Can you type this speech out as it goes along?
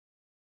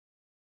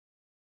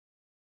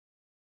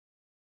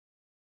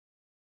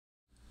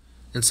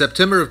In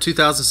September of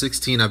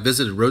 2016, I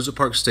visited Rosa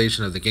Parks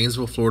Station of the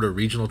Gainesville, Florida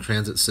Regional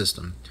Transit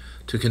System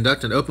to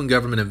conduct an open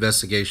government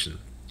investigation.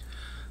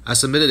 I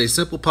submitted a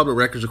simple public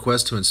records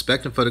request to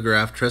inspect and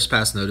photograph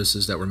trespass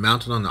notices that were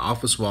mounted on the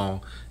office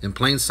wall in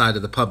plain sight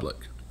of the public.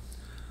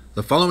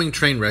 The following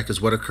train wreck is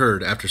what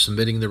occurred after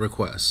submitting the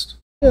request.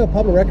 A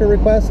public record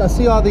request. I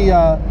see all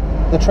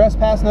the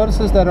trespass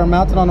notices that are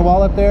mounted on the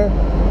wall up there.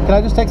 Can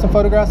I just take some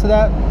photographs of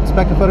that?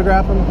 Inspect and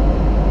photograph them?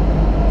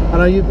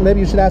 I know maybe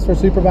you should ask for a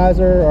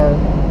supervisor, or...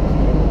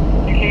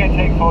 You can't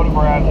take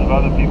photographs of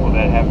other people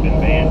that have been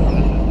banned from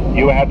the system.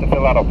 You would have to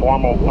fill out a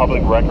formal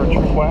public records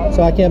request.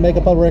 So I can't make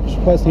a public records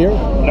request here?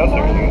 No,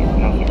 sir.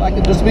 No, sir. I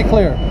can, just to be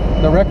clear,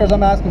 the records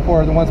I'm asking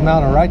for are the ones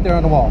mounted right there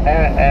on the wall.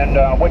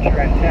 And what's your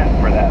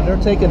intent for that?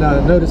 They're taking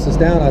notices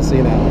down, I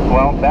see now.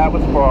 Well, that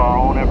was for our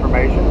own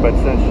information, but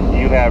since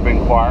you have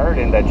inquired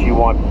and that you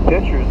want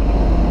pictures,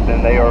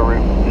 then they are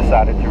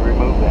decided to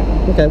remove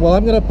them. Okay, well,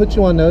 I'm going to put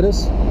you on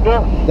notice.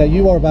 Sure. That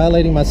you are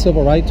violating my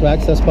civil right to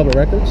access public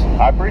records.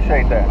 I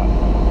appreciate that.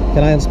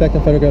 Can I inspect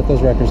and photograph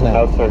those records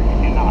now? No, sir, you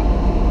cannot.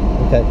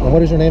 Okay, and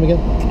what is your name again?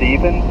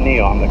 Stephen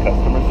Neal. I'm the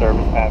customer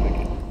service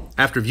advocate.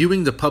 After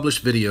viewing the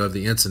published video of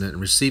the incident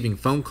and receiving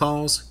phone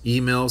calls,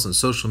 emails, and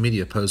social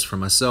media posts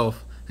from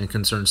myself and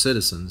concerned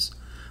citizens,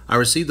 I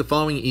received the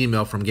following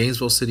email from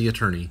Gainesville City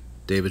Attorney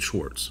David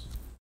Schwartz.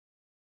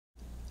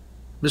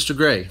 Mr.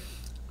 Gray,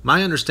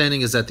 my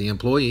understanding is that the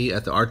employee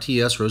at the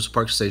RTS Rosa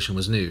Parks Station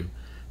was new,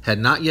 had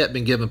not yet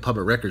been given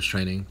public records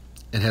training,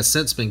 and has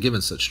since been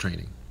given such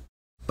training.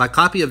 By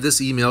copy of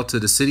this email to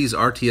the city's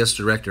RTS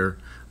director,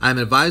 I am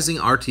advising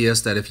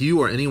RTS that if you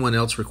or anyone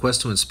else requests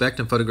to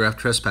inspect and photograph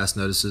trespass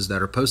notices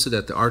that are posted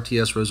at the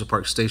RTS Rosa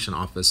Parks Station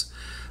office,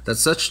 that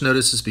such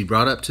notices be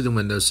brought up to the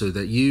window so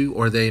that you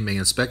or they may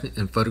inspect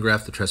and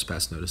photograph the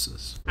trespass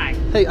notices. Hi.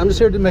 Hey, I'm just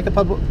here to make a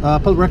public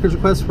records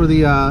request for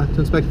the to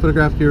inspect and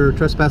photograph your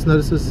trespass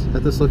notices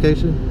at this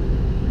location.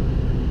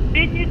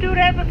 Didn't you do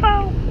that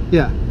before?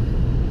 Yeah.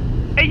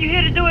 Are you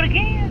here to do it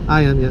again?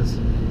 I am, yes.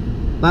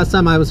 Last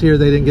time I was here,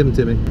 they didn't give them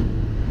to me.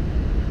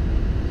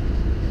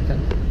 Okay.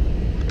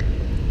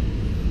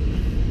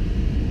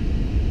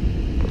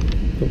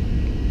 Cool.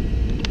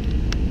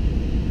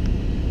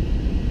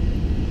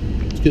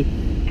 It's good.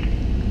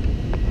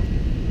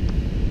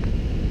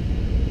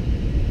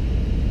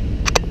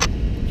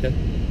 Okay.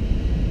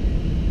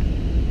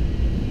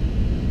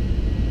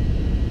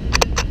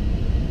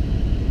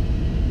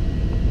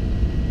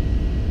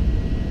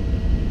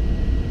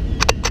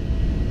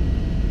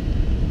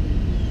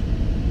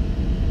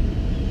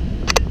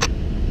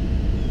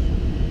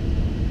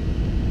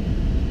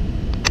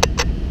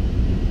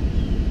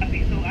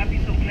 I'd be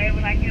so glad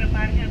when I get up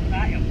out of here, but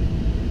I am.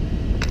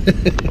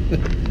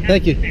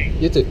 Thank you.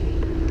 You too.